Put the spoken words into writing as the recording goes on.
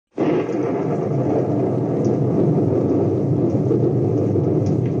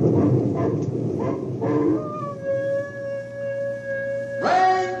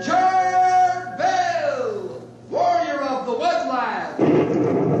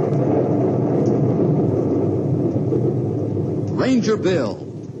Ranger Bill,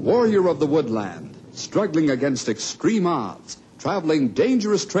 warrior of the woodland, struggling against extreme odds, traveling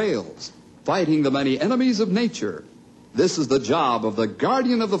dangerous trails, fighting the many enemies of nature. This is the job of the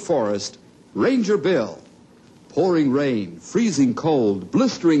guardian of the forest, Ranger Bill. Pouring rain, freezing cold,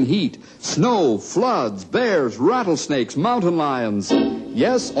 blistering heat, snow, floods, bears, rattlesnakes, mountain lions.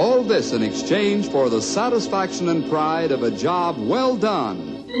 Yes, all this in exchange for the satisfaction and pride of a job well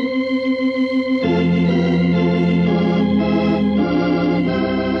done.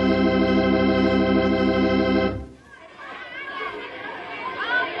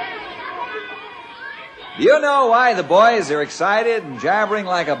 Do you know why the boys are excited and jabbering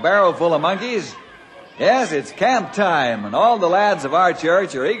like a barrel full of monkeys? Yes, it's camp time, and all the lads of our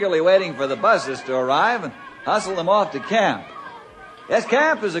church are eagerly waiting for the buses to arrive and hustle them off to camp. Yes,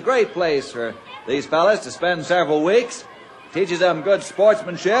 camp is a great place for these fellas to spend several weeks. Teaches them good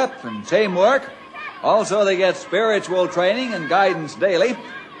sportsmanship and teamwork. Also, they get spiritual training and guidance daily,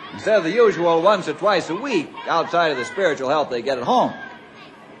 instead of the usual once or twice a week outside of the spiritual help they get at home.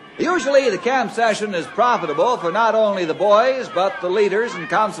 Usually, the camp session is profitable for not only the boys, but the leaders and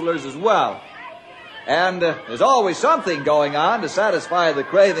counselors as well. And there's always something going on to satisfy the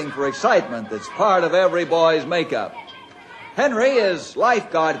craving for excitement that's part of every boy's makeup. Henry is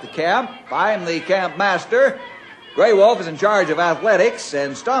lifeguard at the camp. I'm the camp master. Grey Wolf is in charge of athletics,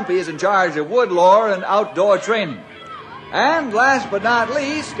 and Stumpy is in charge of woodlore and outdoor training. And last but not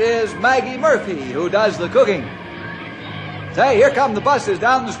least is Maggie Murphy, who does the cooking. Say, here come the buses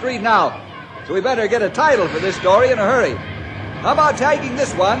down the street now, so we better get a title for this story in a hurry. How about taking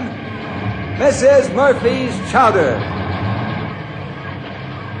this one? Mrs. Murphy's Chowder.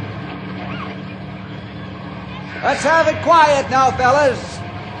 Let's have it quiet now, fellas.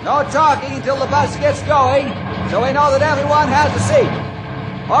 No talking until the bus gets going, so we know that everyone has a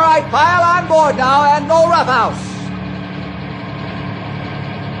seat. All right, pile on board now, and no roughhouse.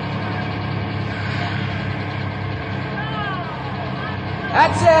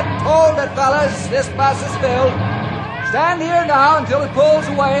 That's it. Hold it, fellas. This bus is filled. Stand here now until it pulls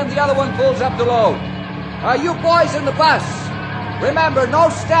away and the other one pulls up the load. You boys in the bus, remember, no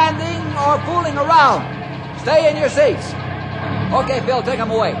standing or fooling around. Stay in your seats. Okay, Phil, take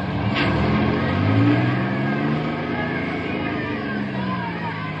them away.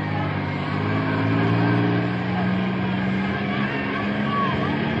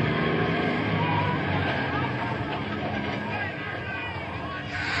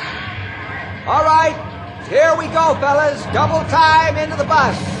 All right, here we go, fellas. Double time into the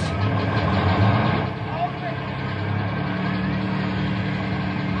bus.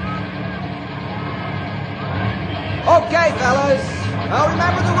 Okay, fellas. Now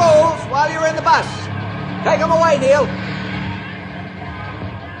remember the rules while you're in the bus. Take them away, Neil.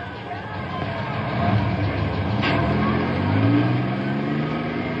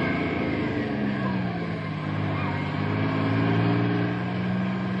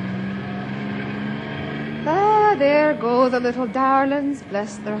 There go the little darlings,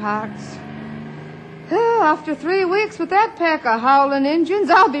 bless their hearts. After 3 weeks with that pack of howling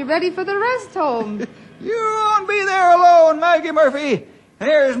Injuns, I'll be ready for the rest home. You won't be there alone, Maggie Murphy.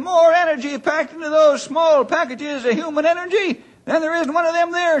 There's more energy packed into those small packages of human energy than there is in one of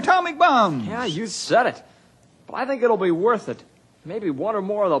them there atomic bombs. Yeah, you said it. But I think it'll be worth it. Maybe one or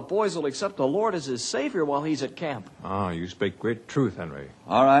more of the boys will accept the Lord as his Savior while he's at camp. Ah, you speak great truth, Henry.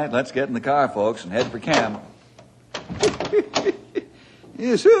 All right, let's get in the car, folks, and head for camp.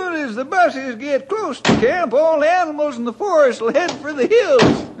 As soon as the buses get close to camp, all the animals in the forest will head for the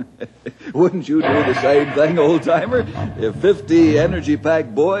hills. Wouldn't you do the same thing, old-timer, if 50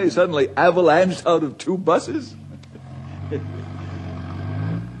 energy-packed boys suddenly avalanched out of 2 buses?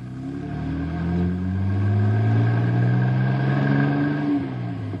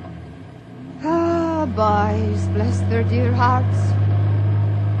 Boys, bless their dear hearts.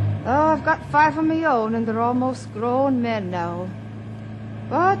 I've got 5 of my own, and they're almost grown men now.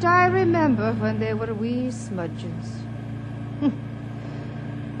 But I remember when they were wee smudges.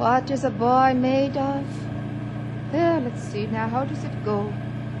 What is a boy made of? Let's see now, how does it go?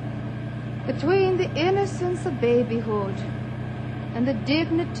 Between the innocence of babyhood and the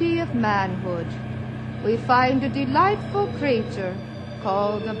dignity of manhood, we find a delightful creature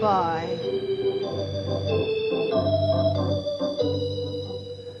called a boy.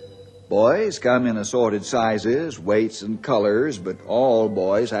 Boys come in assorted sizes, weights, and colors, but all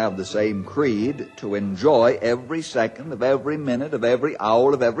boys have the same creed: to enjoy every second of every minute of every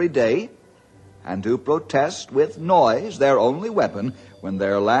hour of every day, and to protest with noise, their only weapon, when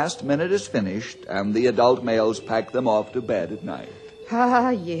their last minute is finished and the adult males pack them off to bed at night. Ah,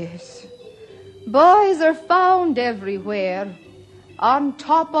 yes. Boys are found everywhere, on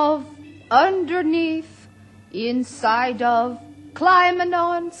top of, underneath, inside of, climbing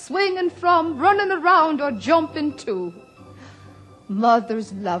on, swinging from, running around, or jumping to.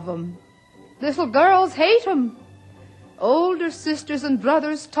 Mothers love 'em. Little girls hate 'em. Older sisters and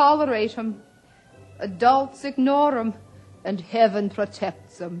brothers tolerate 'em. Adults ignore 'em, and heaven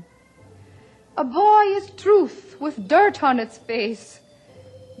protects 'em. A boy is truth with dirt on its face,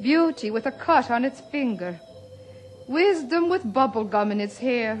 beauty with a cut on its finger, wisdom with bubble gum in its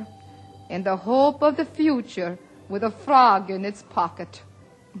hair, and the hope of the future with a frog in its pocket.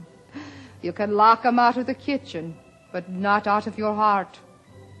 You can lock 'em out of the kitchen, but not out of your heart.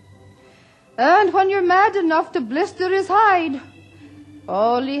 And when you're mad enough to blister his hide,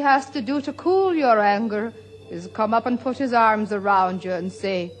 all he has to do to cool your anger is come up and put his arms around you and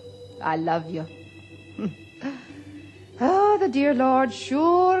say, I love you. Oh, the dear Lord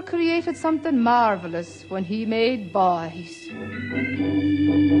sure created something marvelous when he made boys.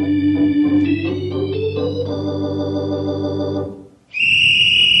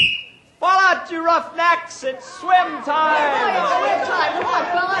 Fall out, you roughnecks! It's swim time! Swim time! Come on,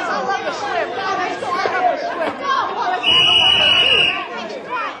 fellas! I love to swim!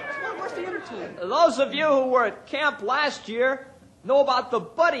 Where's the other team? Those of you who were at camp last year know about the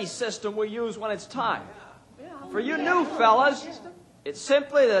buddy system we use when it's time. For you new fellas, it's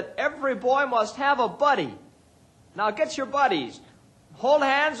simply that every boy must have a buddy. Now get your buddies. Hold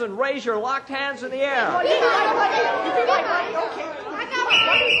hands and raise your locked hands in the air.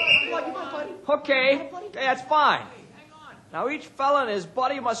 Okay, that's fine. Now each fella and his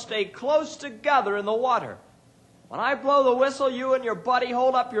buddy must stay close together in the water. When I blow the whistle, you and your buddy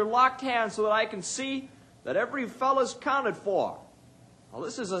hold up your locked hands so that I can see that every fella's counted for. Now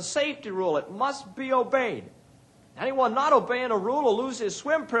this is a safety rule. It must be obeyed. Anyone not obeying a rule will lose his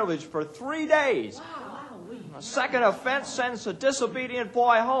swim privilege for 3 days. A second offense sends a disobedient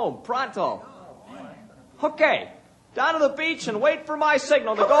boy home, pronto. Okay, down to the beach and wait for my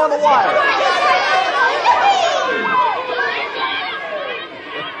signal to go in the water.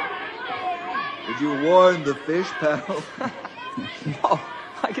 Did you warn the fish, pal? No,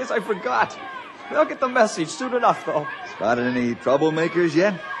 I guess I forgot. They'll get the message soon enough, though. Spotted any troublemakers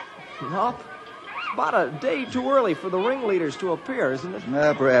yet? Nope. About a day too early for the ringleaders to appear, isn't it?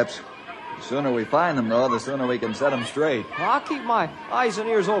 Perhaps. The sooner we find them, though, the sooner we can set them straight. Well, I'll keep my eyes and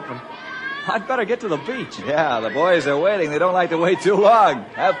ears open. I'd better get to the beach. Yeah, the boys are waiting. They don't like to wait too long.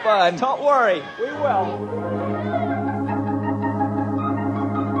 Have fun. Don't worry, we will.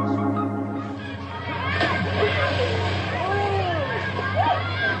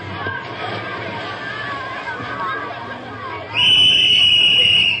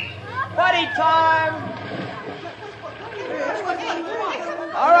 Buddy time!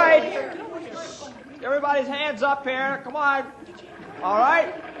 All right. Everybody's hands up here. Come on. All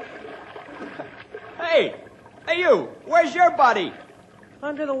right. Hey, you. Where's your buddy?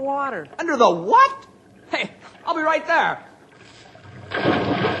 Under the water. Under the what? Hey, I'll be right there.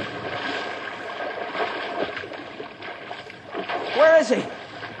 Where is he?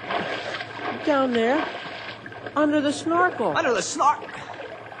 Down there. Under the snorkel. Under the snorkel.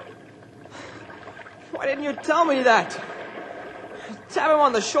 Why didn't you tell me that? Tap him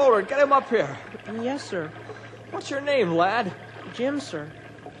on the shoulder. Get him up here. Yes, sir. What's your name, lad? Jim, sir.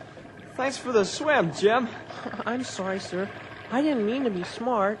 Thanks for the swim, Jim. I'm sorry, sir. I didn't mean to be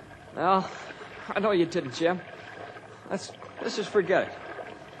smart. Well, I know you didn't, Jim. Let's just forget it.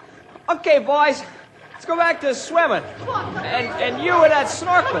 Okay, boys. Let's go back to swimming. And you with that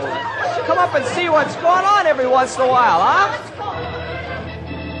snorkel. Come up and see what's going on every once in a while, huh?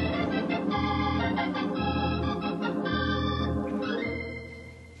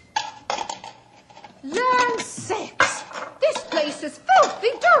 Land sakes! This place is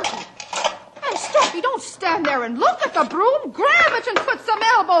filthy dirty. And Stumpy, don't stand there and look at the broom. Grab it and put some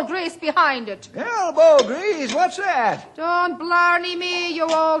elbow grease behind it. Elbow grease? What's that? Don't blarney me, you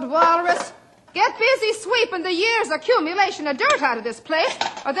old walrus. Get busy sweeping the year's accumulation of dirt out of this place,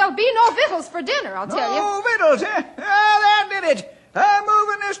 or there'll be no victuals for dinner, I'll tell you. No victuals, eh? That did it. I'm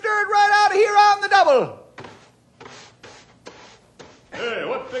moving this dirt right out of here on the double. Hey,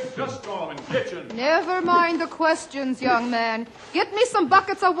 what big dust storm in the kitchen? Never mind the questions, young man. Get me some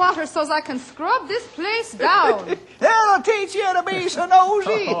buckets of water so I can scrub this place down. That'll teach you to be so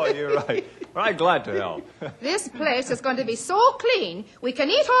nosy. Oh, you're right. Well, I'm glad to help. This place is going to be so clean we can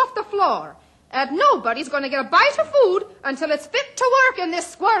eat off the floor. And nobody's going to get a bite of food until it's fit to work in this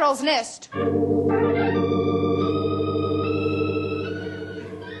squirrel's nest. Come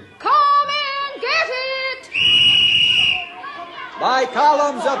and get it! By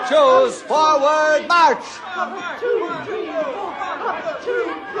columns of twos, forward march. Hop, 2,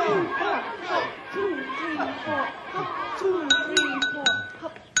 3, 4. Hop, 2, 3, 4. Hop, 2, 3, 4.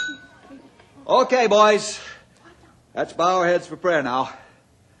 Hop, 2, 3, 4. Okay, boys. Let's bow our heads for prayer now.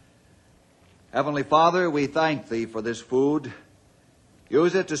 Heavenly Father, we thank Thee for this food.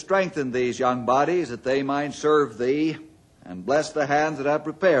 Use it to strengthen these young bodies that they might serve Thee, and bless the hands that have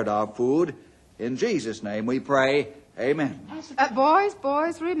prepared our food. In Jesus' name we pray. Amen.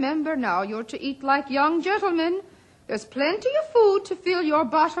 Boys, remember now, you're to eat like young gentlemen. There's plenty of food to fill your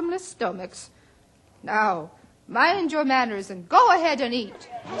bottomless stomachs. Now, mind your manners and go ahead and eat.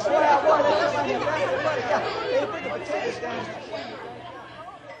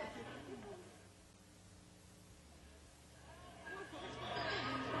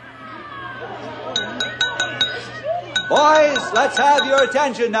 Boys, let's have your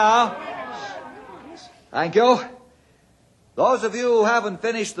attention now. Thank you. Those of you who haven't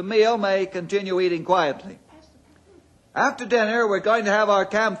finished the meal may continue eating quietly. After dinner, we're going to have our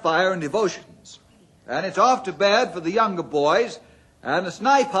campfire and devotions. And it's off to bed for the younger boys and a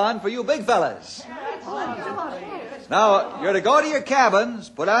snipe hunt for you big fellas. Now, you're to go to your cabins,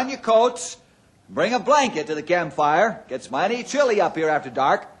 put on your coats, bring a blanket to the campfire. Gets mighty chilly up here after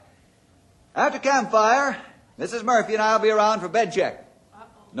dark. After campfire, Mrs. Murphy and I will be around for bed check.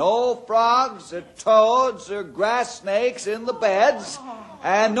 No frogs or toads or grass snakes in the beds,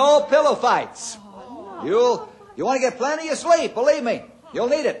 and no pillow fights. You want to get plenty of sleep, believe me. You'll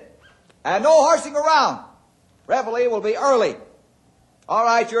need it. And no horsing around. Reveille will be early. All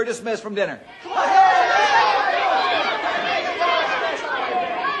right, you're dismissed from dinner.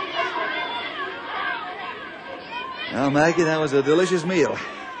 Now, Maggie, that was a delicious meal.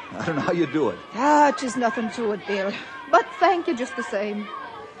 I don't know how you do it. Tis nothing to it, Bill. But thank you just the same.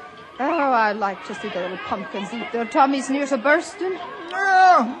 Oh, I like to see the little pumpkins eat their tummies near to bursting.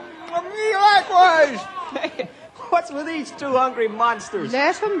 Yeah, me likewise. What's with these two hungry monsters?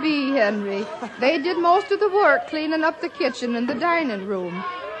 Let 'em be, Henry. They did most of the work cleaning up the kitchen and the dining room.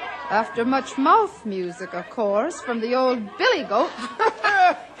 After much mouth music, of course, from the old Billy Goat.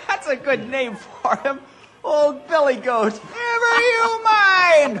 That's a good name for him. Old Billy Goat. Never you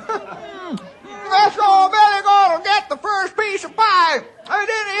mind. Let's go, Billy Goat will get the first piece of pie. Ain't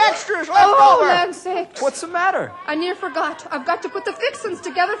any extras left over. Land sakes. What's the matter? I near forgot. I've got to put the fixins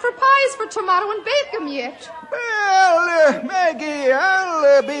together for pies for tomorrow and bake 'em yet. Well, Maggie,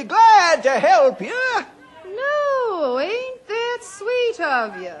 I'll be glad to help you. No, ain't that sweet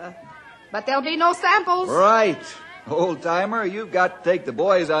of you. But there'll be no samples. Right. Old-timer, you've got to take the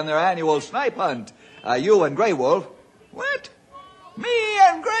boys on their annual snipe hunt. You and Grey Wolf. What? Me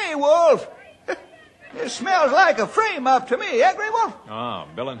and Grey Wolf? It smells like a frame-up to me, eh, Grey Wolf?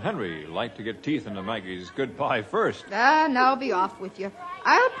 Bill and Henry like to get teeth into Maggie's good pie first. Now be off with you.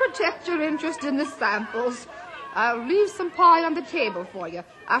 I'll protect your interest in the samples. I'll leave some pie on the table for you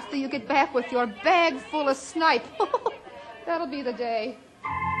after you get back with your bag full of snipe. That'll be the day.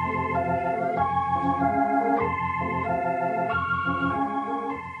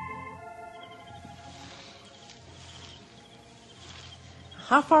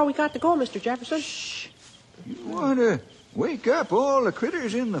 How far we got to go, Mr. Jefferson? Shh. You want to wake up all the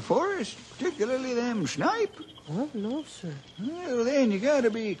critters in the forest, particularly them snipe? Oh, no, sir. Well, then you got to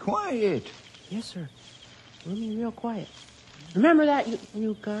be quiet. Yes, sir. We'll be real quiet. Remember that,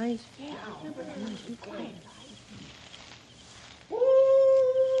 you guys? Yeah. Be quiet.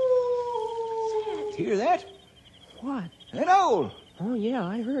 Hear that? What? That owl. Oh, yeah,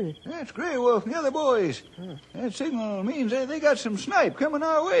 I heard it. That's Grey Wolf and the other boys. That signal means that they got some snipe coming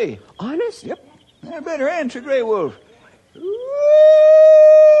our way. Honest? Yep. I better answer, Grey Wolf.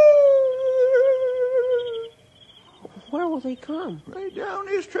 Where will they come? Right down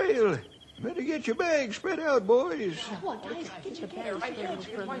this trail. Better get your bags spread out, boys. Come on, guys. Get your bags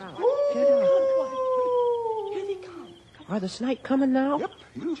further out. Get out. Here they come. Are the snipe coming now? Yep.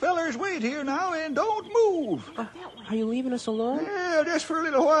 You fellers wait here now and don't move. Are you leaving us alone? Yeah, just for a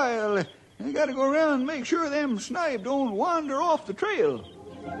little while. I got to go around and make sure them snipe don't wander off the trail.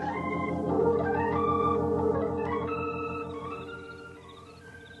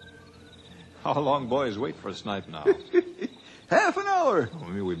 How long boys wait for a snipe now? Half an hour. Well,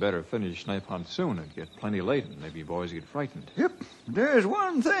 maybe we better finish snipe hunt soon. It get plenty late and maybe boys get frightened. Yep. There's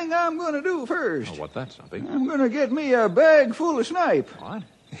one thing I'm going to do first. Oh, what that's, Stumpy? I'm going to get me a bag full of snipe. What?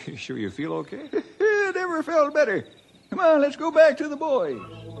 You sure you feel okay? Never felt better. Come on, let's go back to the boys.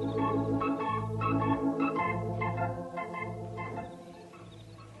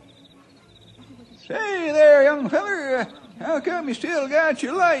 Say there, young feller. How come you still got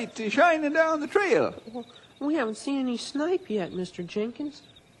your light shining down the trail? Well, we haven't seen any snipe yet, Mr. Jenkins.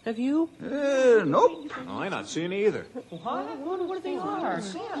 Have you? Nope. No, I not seen either. What they are?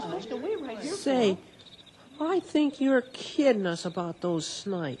 Say, I think you're kidding us about those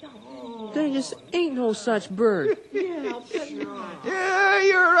snipe. There just ain't no such bird. Yeah,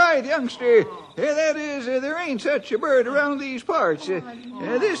 you're right, youngster. That is, there ain't such a bird around these parts.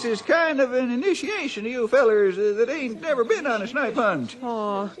 This is kind of an initiation to you fellers that ain't never been on a snipe hunt.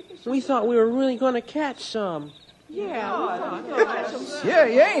 Aw, we thought we were really going to catch some. Yeah,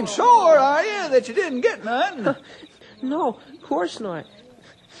 you ain't sore, are you, that you didn't get none? No, of course not.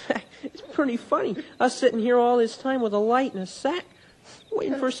 It's pretty funny, us sitting here all this time with a light and a sack,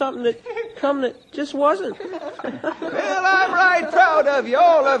 waiting for something to come that just wasn't. Well, I'm right proud of you,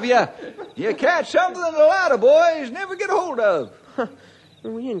 all of you. You catch something that a lot of boys never get hold of.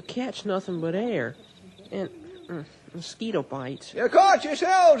 We didn't catch nothing but air and mosquito bites. You caught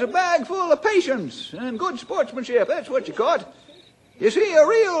yourselves a bag full of patience and good sportsmanship. That's what you caught. You see, a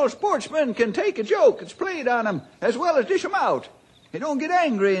real sportsman can take a joke that's played on him as well as dish him out. He don't get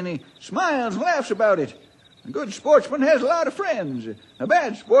angry and he smiles and laughs about it. A good sportsman has a lot of friends. A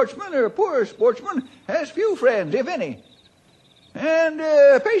bad sportsman or a poor sportsman has few friends, if any. And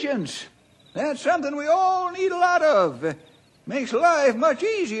patience. That's something we all need a lot of. Makes life much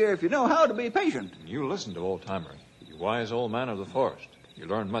easier if you know how to be patient. You listen to Old Timer, the wise old man of the forest. You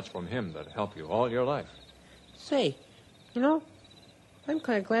learn much from him that'll help you all your life. Say, I'm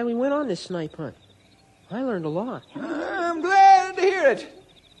kind of glad we went on this snipe hunt. I learned a lot. I'm glad to hear it.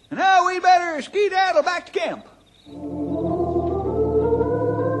 Now we'd better skedaddle back to camp.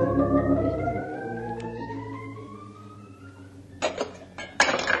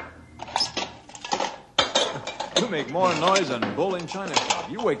 You make more noise than a bull in China shop.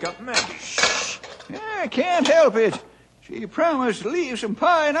 You wake up Maggie. I can't help it. She promised to leave some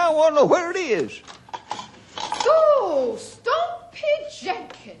pie, and I want to know where it is. So, Stumpy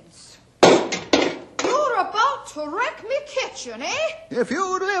Jenkins, you're about to wreck me kitchen, eh? If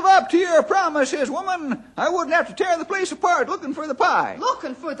you'd live up to your promises, woman, I wouldn't have to tear the place apart looking for the pie.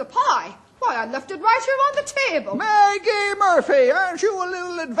 Looking for the pie? Why, I left it right here on the table. Maggie Murphy, aren't you a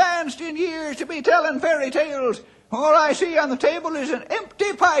little advanced in years to be telling fairy tales? All I see on the table is an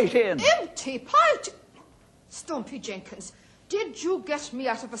empty pie tin. Empty pie tin? Stumpy Jenkins, did you get me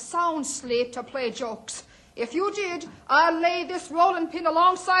out of a sound sleep to play jokes? If you did, I'll lay this rolling pin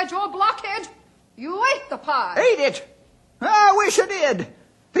alongside your blockhead. You ate the pie. Ate it? I wish I did.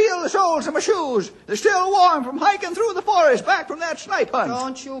 Feel the soles of my shoes. They're still warm from hiking through the forest back from that snipe hunt.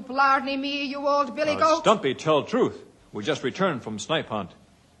 Don't you blarney me, you old billy goat. Stumpy, tell truth. We just returned from snipe hunt.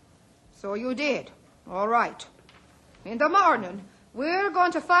 So you did. All right. In the morning, we're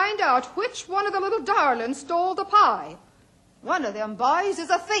going to find out which one of the little darlings stole the pie. One of them boys is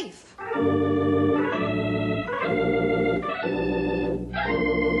a thief.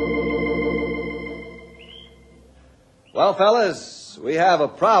 Well, fellas, we have a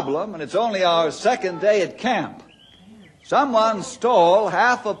problem, and it's only our second day at camp. Someone stole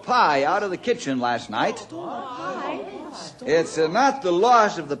half a pie out of the kitchen last night. It's not the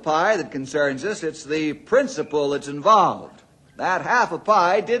loss of the pie that concerns us, it's the principle that's involved. That half a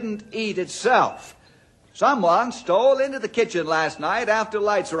pie didn't eat itself. Someone stole into the kitchen last night after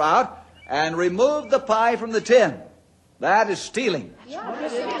lights were out and removed the pie from the tin. That is stealing.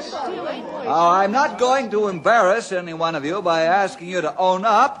 I'm not going to embarrass any one of you by asking you to own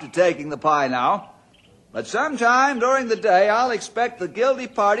up to taking the pie now. But sometime during the day, I'll expect the guilty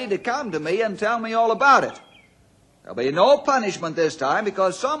party to come to me and tell me all about it. There'll be no punishment this time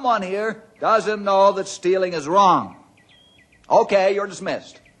because someone here doesn't know that stealing is wrong. Okay, you're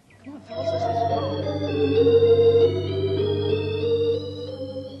dismissed.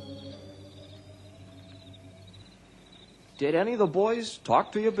 Did any of the boys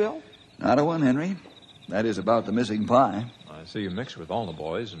talk to you, Bill? Not a one, Henry. That is about the missing pie. I see you mix with all the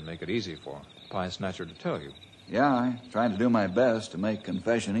boys and make it easy for Pie Snatcher to tell you. Yeah, I'm trying to do my best to make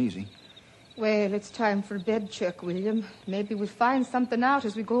confession easy. Well, it's time for a bed check, William. Maybe we'll find something out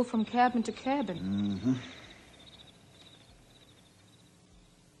as we go from cabin to cabin. Mm-hmm.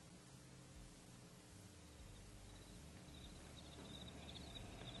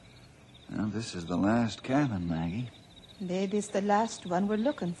 Well, this is the last cabin, Maggie. Maybe it's the last one we're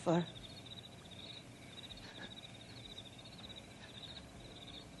looking for.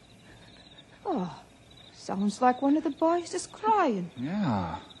 Oh, sounds like one of the boys is crying.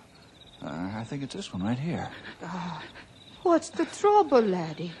 Yeah. I think it's this one right here. Oh, what's the trouble,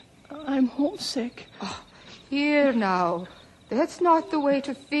 laddie? I'm homesick. Oh, here now. That's not the way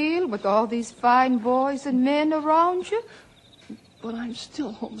to feel with all these fine boys and men around you. But I'm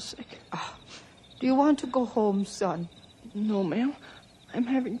still homesick. Do you want to go home, son? No, ma'am. I'm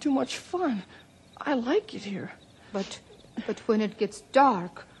having too much fun. I like it here. But when it gets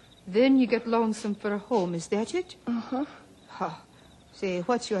dark, then you get lonesome for a home, is that it? Uh-huh. Huh. Say,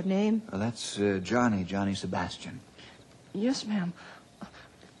 what's your name? That's Johnny Sebastian. Yes, ma'am.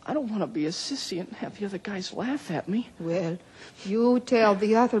 I don't want to be a sissy and have the other guys laugh at me. Well, you tell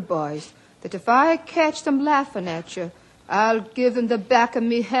the other boys that if I catch them laughing at you, I'll give them the back of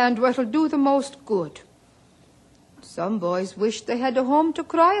me hand where it'll do the most good. Some boys wish they had a home to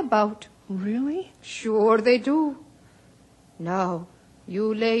cry about. Really? Sure they do. Now,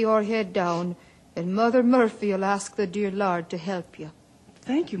 you lay your head down, and Mother Murphy will ask the dear Lord to help you.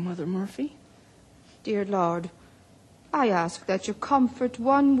 Thank you, Mother Murphy. Dear Lord, I ask that you comfort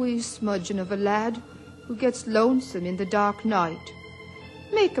one wee smudgeon of a lad who gets lonesome in the dark night.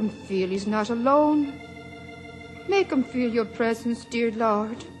 Make him feel he's not alone. Make him feel your presence, dear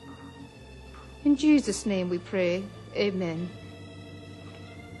Lord. In Jesus' name we pray. Amen.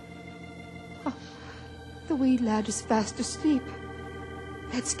 Oh, the wee lad is fast asleep.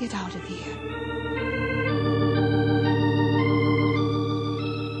 Let's get out of here.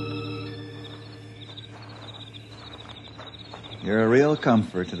 You're a real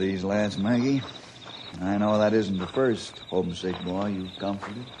comfort to these lads, Maggie. I know that isn't the first homesick boy you've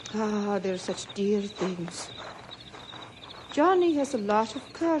comforted. Ah, they're such dear things. Johnny has a lot of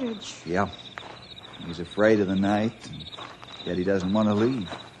courage. Yeah. He's afraid of the night, and yet he doesn't want to leave.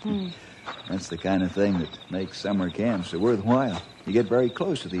 That's the kind of thing that makes summer camps so worthwhile. You get very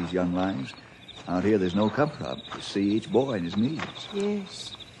close to these young lives. Out here, there's no cover-up. You see each boy and his needs.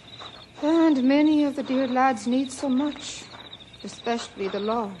 Yes. And many of the dear lads need so much, especially the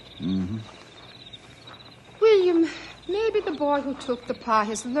Lord. Mm-hmm. William, maybe the boy who took the pie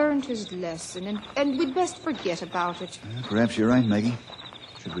has learned his lesson, and we'd best forget about it. Perhaps you're right, Maggie.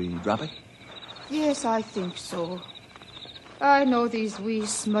 Should we drop it? Yes, I think so. I know these wee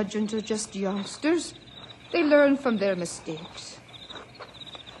smudgeons are just youngsters. They learn from their mistakes.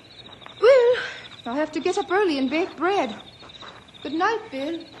 Well, I'll have to get up early and bake bread. Good night,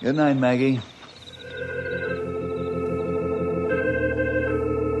 Bill. Good night, Maggie.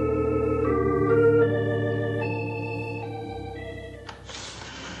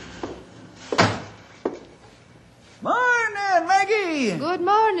 Morning, Maggie. Good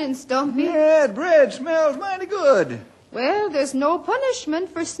morning, Stumpy. That bread smells mighty good. Well, there's no punishment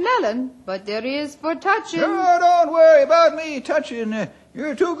for smelling, but there is for touching. Oh, don't worry about me touching.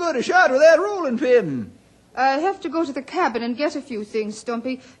 You're too good a shot with that rolling pin. I'll have to go to the cabin and get a few things,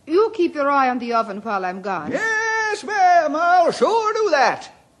 Stumpy. You keep your eye on the oven while I'm gone. Yes, ma'am, I'll sure do that.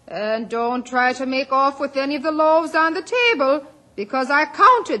 And don't try to make off with any of the loaves on the table, because I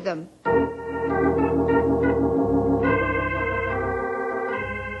counted them.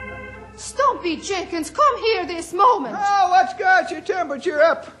 Stumpy Jenkins, come here this moment. Oh, what's got your temperature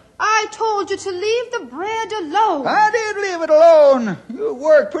up? I told you to leave the bread alone. I did leave it alone. You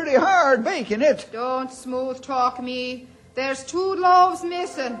worked pretty hard baking it. Don't smooth talk me. There's 2 loaves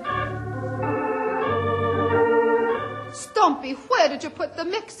missing. Stumpy, where did you put the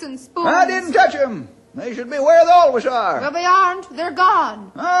mixing spoons? I didn't touch them. They should be where they always are. Well, they aren't. They're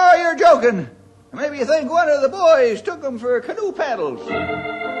gone. Oh, you're joking. Maybe you think one of the boys took them for canoe paddles.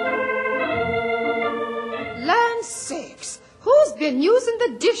 Land sakes, who's been using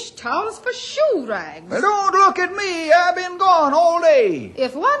the dish towels for shoe rags? Well, don't look at me. I've been gone all day.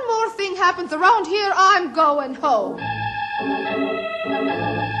 If one more thing happens around here, I'm going home.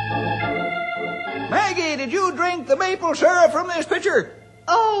 Maggie, did you drink the maple syrup from this pitcher?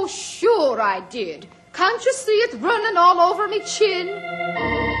 Oh, sure I did. Can't you see it running all over me chin?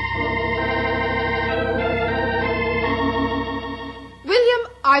 William,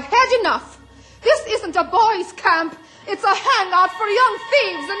 I've had enough. This isn't a boys' camp. It's a hangout for young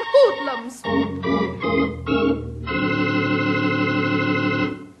thieves and hoodlums.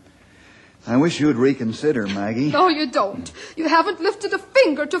 I wish you'd reconsider, Maggie. No, you don't. You haven't lifted a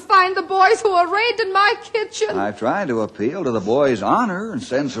finger to find the boys who are raiding my kitchen. I've tried to appeal to the boys' honor and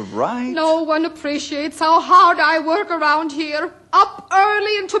sense of right. No one appreciates how hard I work around here. Up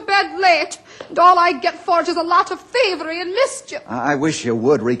early and to bed late. And all I get for it is a lot of thievery and mischief. I wish you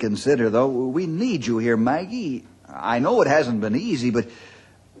would reconsider, though. We need you here, Maggie. I know it hasn't been easy, but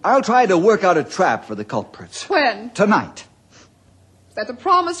I'll try to work out a trap for the culprits. When? Tonight. Is that a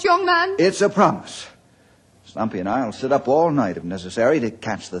promise, young man? It's a promise. Stumpy and I'll sit up all night if necessary to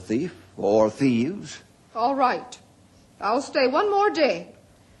catch the thief or thieves. All right. I'll stay one more day.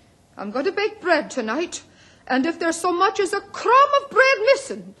 I'm going to bake bread tonight, and if there's so much as a crumb of bread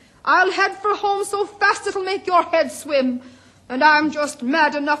missing, I'll head for home so fast it'll make your head swim. And I'm just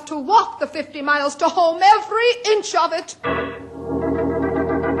mad enough to walk the 50 miles to home, every inch of it.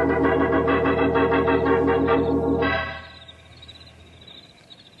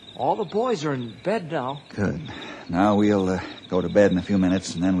 the boys are in bed now. Good. Now we'll go to bed in a few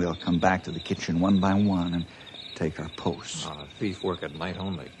minutes, and then we'll come back to the kitchen one by one and take our posts. Thief work at night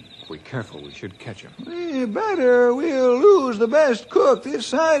only. If we're careful, we should catch him. We better. We'll lose the best cook this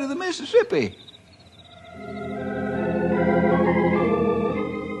side of the Mississippi.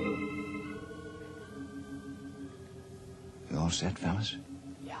 You all set, fellas?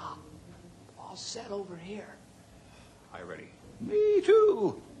 Yeah. All set over here. I ready. Me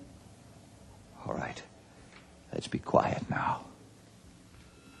too. All right. Let's be quiet now.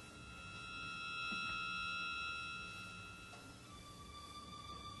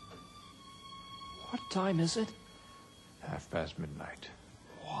 What time is it? midnight.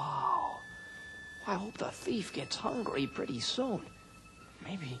 Wow. I hope the thief gets hungry pretty soon.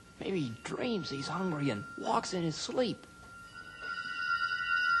 Maybe he dreams he's hungry and walks in his sleep.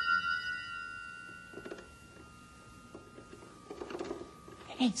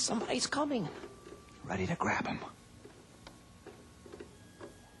 Hey, somebody's coming. Ready to grab him.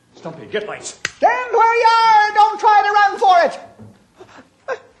 Stumpy, get lights. Stand where you are! Don't try to run for it!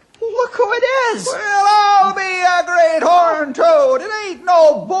 Look who it is! Well, I'll be a great horn toad. It ain't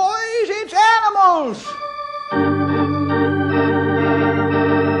no boys, it's animals.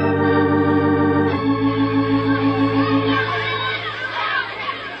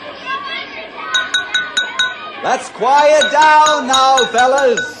 Let's quiet down now,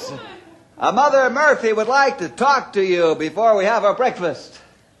 fellas. Mother Murphy would like to talk to you before we have our breakfast.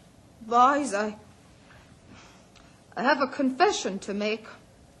 Boys, I have a confession to make.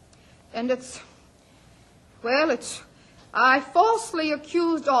 And I falsely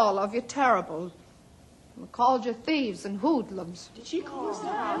accused all of you terrible. I called you thieves and hoodlums. Did she call us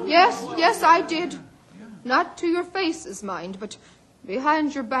that? Yes, I did. Not to your faces, mind, but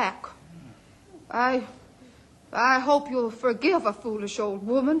behind your back. I hope you'll forgive a foolish old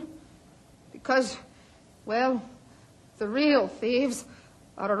woman, because, well, the real thieves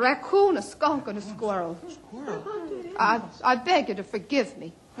are a raccoon, a skunk, and a squirrel. I beg you to forgive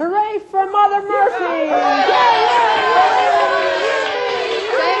me. Hooray for Mother Murphy!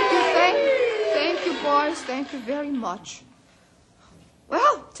 Thank you, boys. Thank you very much.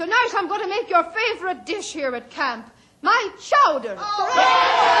 Well, tonight I'm going to make your favorite dish here at camp, my chowder.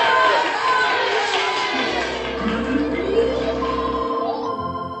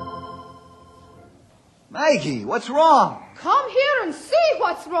 Maggie, what's wrong? Come here and see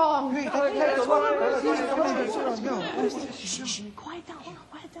what's wrong. Quiet down.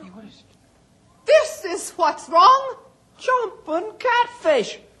 This is what's wrong. Jumping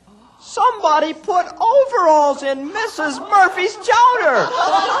catfish. Somebody put overalls in Mrs. Murphy's chowder.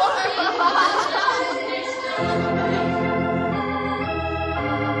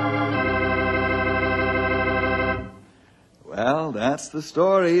 Well, that's the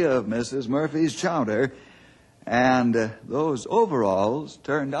story of Mrs. Murphy's chowder. And those overalls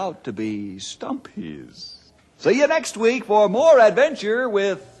turned out to be Stumpy's. See you next week for more adventure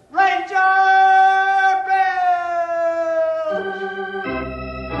with Ranger Bill!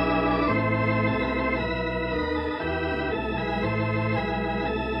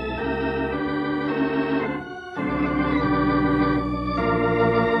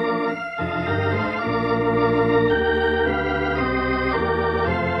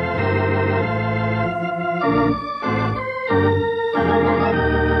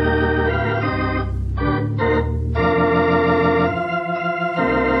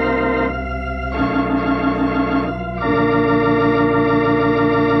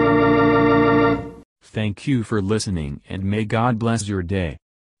 Thank you for listening and may God bless your day.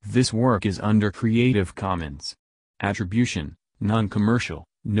 This work is under Creative Commons. Attribution, non-commercial,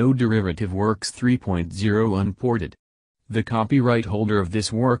 no derivative works 3.0 unported. The copyright holder of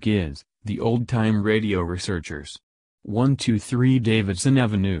this work is the Old Time Radio Researchers. 123 Davidson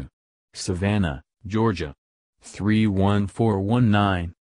Avenue, Savannah, Georgia. 31419.